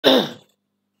Hello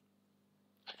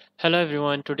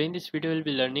everyone, today in this video we'll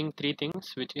be learning three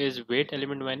things, which is weight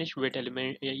element vanish, weight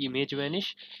element image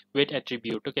vanish, weight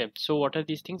attribute. Okay, so what are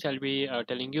these things? I'll be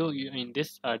telling you in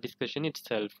this discussion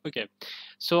itself. Okay,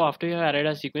 so after you have added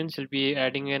a sequence, you'll be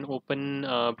adding an open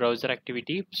browser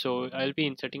activity. So I'll be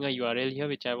inserting a URL here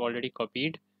which I've already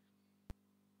copied.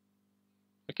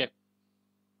 Okay,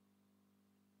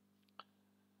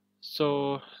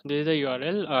 so this is the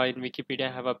URL. In Wikipedia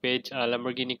I have a page,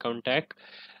 Lamborghini Countach.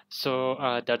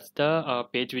 So that's the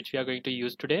page which we are going to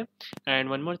use today. And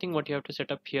one more thing, what you have to set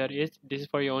up here is, this is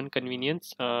for your own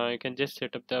convenience. You can just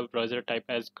set up the browser type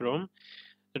as Chrome.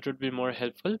 That would be more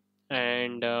helpful.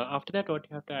 And after that, what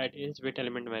you have to add is weight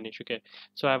element vanish. Okay,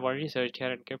 so I've already searched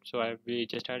here and kept, so I'll be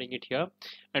just adding it here.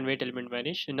 And weight element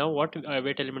vanish. Now what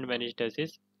weight element vanish does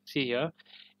is, see here,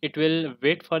 it will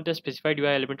wait for the specified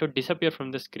UI element to disappear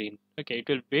from the screen. Okay, it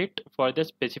will wait for the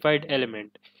specified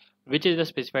element. Which is the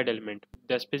specified element?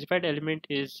 The specified element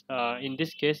is in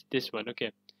this case this one.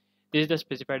 Okay, this is the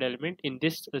specified element in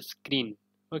this screen.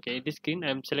 Okay, this screen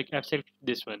I've selected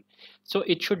this one, so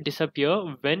it should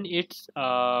disappear when it's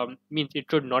means it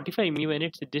should notify me when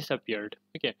it's disappeared.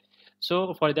 Okay,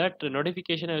 so for that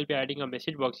notification I'll be adding a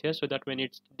message box here, so that when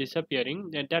it's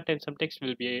disappearing, at that time some text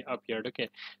will be appeared. Okay,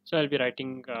 so I'll be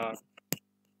writing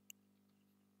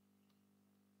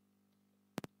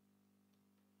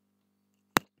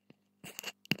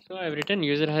so I've written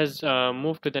user has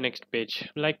moved to the next page.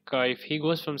 Like if he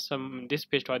goes from this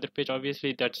page to other page,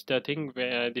 obviously that's the thing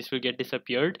where this will get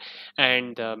disappeared,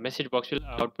 and the message box will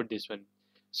output this one.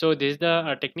 So this is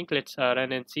the technique. Let's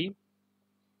run and see.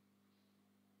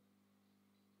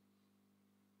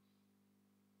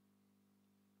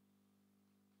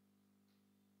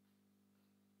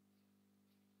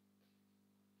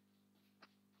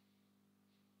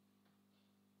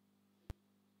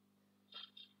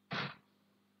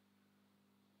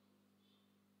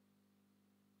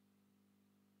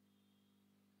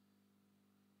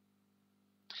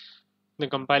 The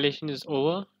compilation is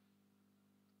over.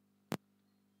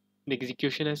 The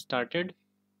execution has started.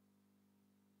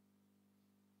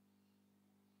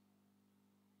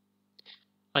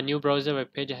 A new browser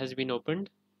web page has been opened.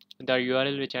 The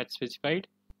URL which I had specified.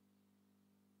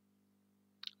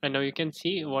 And now you can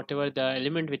see whatever the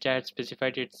element which I had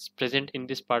specified, it's present in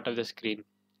this part of the screen,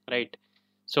 right?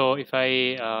 So if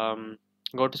I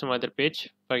go to some other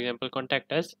page, for example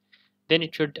contact us, then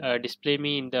it should display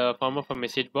me in the form of a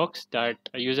message box that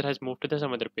a user has moved to the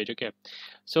some other page. Okay,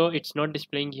 so it's not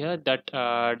displaying here. That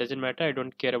doesn't matter, I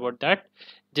don't care about that.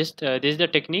 Just this is the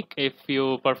technique. If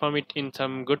you perform it in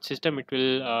some good system, it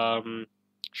will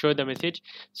show the message.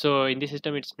 So in this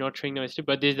system it's not showing the message,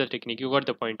 but this is the technique. You got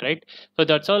the point, right? So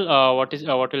that's all what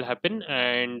will happen,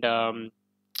 and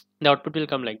the output will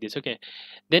come like this. Okay,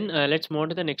 then let's move on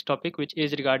to the next topic, which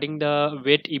is regarding the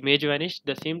weight image vanish.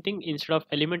 The same thing, instead of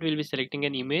element we'll be selecting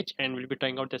an image, and we'll be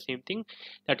trying out the same thing.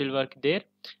 That will work there.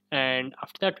 And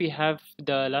after that we have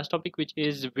the last topic, which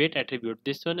is weight attribute.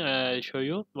 This one I'll show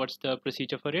you what's the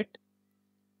procedure for it.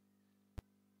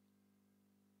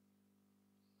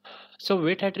 So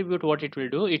weight attribute, what it will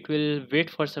do, it will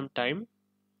wait for some time.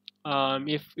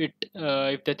 If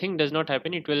the thing does not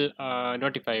happen, it will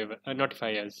notify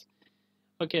us.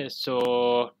 Okay,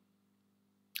 so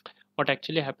what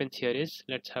actually happens here is,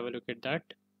 let's have a look at that.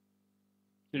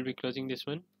 We'll be closing this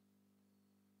one.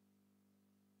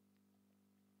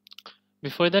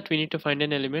 Before that we need to find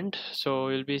an element, so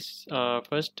we'll be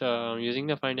first using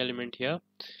the find element here.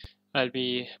 I'll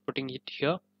be putting it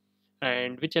here,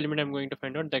 and which element I'm going to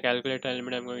find out, the calculator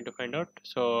element I'm going to find out.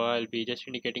 So I'll be just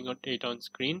indicating it on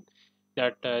screen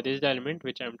that this is the element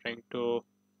which I'm trying to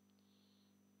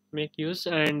make use,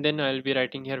 and then I'll be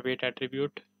writing here weight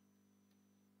attribute.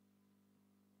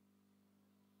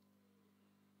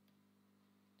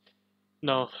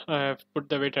 Now I have put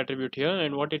the weight attribute here,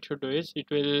 and what it should do is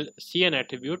it will see an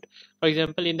attribute. For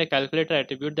example, in the calculator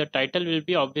attribute, the title will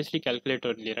be obviously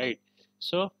calculator only, right?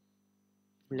 So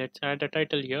let's add a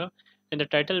title here, and the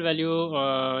title value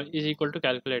is equal to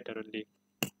calculator only.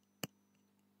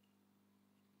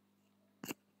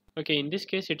 Okay, in this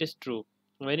case it is true.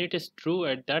 When it is true,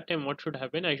 at that time what should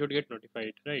happen? I should get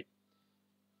notified, right?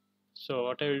 So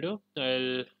what I will do,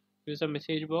 I'll use a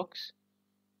message box.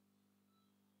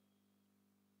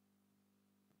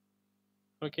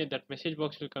 Okay, that message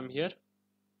box will come here,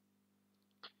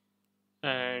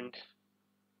 and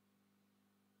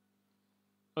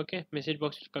okay, message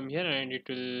box will come here, and it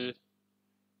will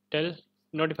tell,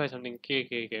 notify something,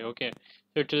 KKK. Okay,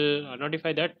 so it will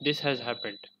notify that this has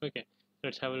happened. Okay,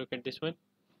 let's have a look at this one.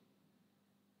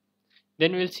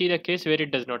 Then we'll see the case where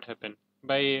it does not happen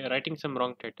by writing some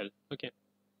wrong title. Okay,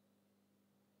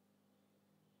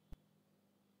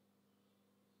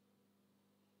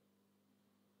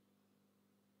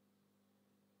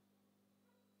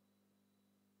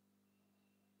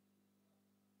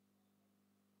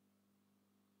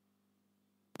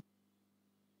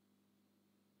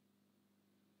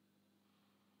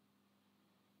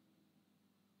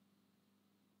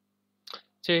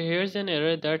 So here's an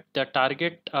error that the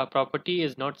target property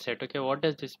is not set. Okay, what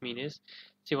does this mean is,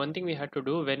 see, one thing we had to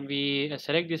do when we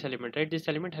select this element, right? This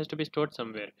element has to be stored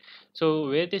somewhere. So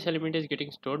where this element is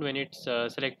getting stored when it's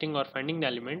selecting or finding the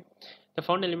element, the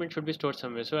found element should be stored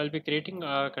somewhere. So I'll be creating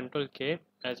a control K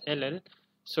as LL.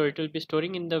 So it will be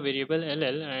storing in the variable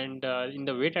LL, and in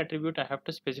the weight attribute I have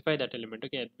to specify that element.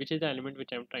 Okay, which is the element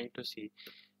which I'm trying to see.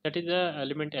 That is the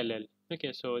element LL.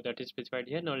 Okay, so that is specified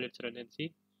here. Now let's run and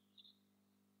see.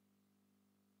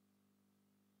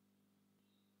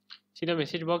 See the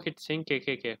message box, it's saying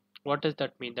KKK. What does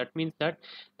that mean? That means that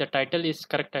the title is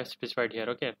correct as specified here.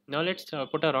 Okay, now let's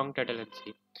put a wrong title and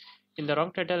see. In the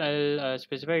wrong title, I'll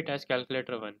specify it as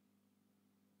calculator 1.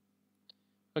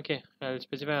 Okay, I'll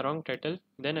specify a wrong title,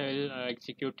 then I will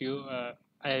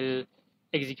I'll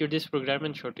execute this program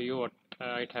and show to you what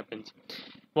it happens.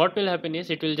 What will happen is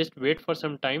it will just wait for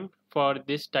some time for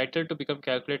this title to become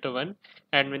calculator 1,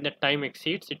 and when the time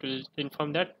exceeds, it will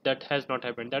inform that that has not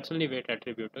happened. That's only wait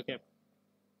attribute. Okay,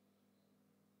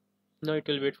 now it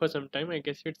will wait for some time. I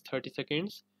guess it's 30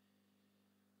 seconds,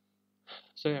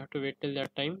 so you have to wait till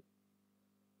that time.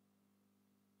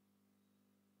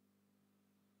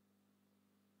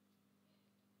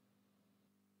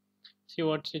 See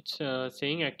what it's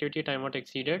saying, activity timeout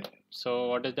exceeded. So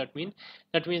what does that mean?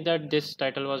 That means that this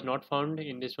title was not found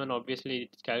in this one. Obviously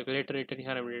it's calculator written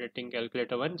here, I'm writing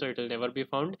calculator 1, so it will never be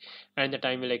found, and the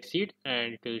time will exceed,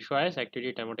 and it will show as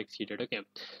activity timeout exceeded. Okay,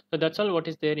 so that's all what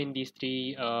is there in these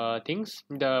three things.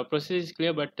 The process is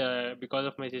clear, but because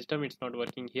of my system it's not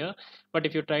working here, but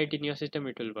if you try it in your system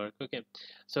it will work. Okay,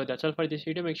 so that's all for this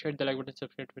video. Make sure to hit the like button,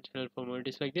 subscribe to my channel for more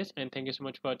videos like this, and thank you so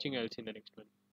much for watching. I'll see you in the next one.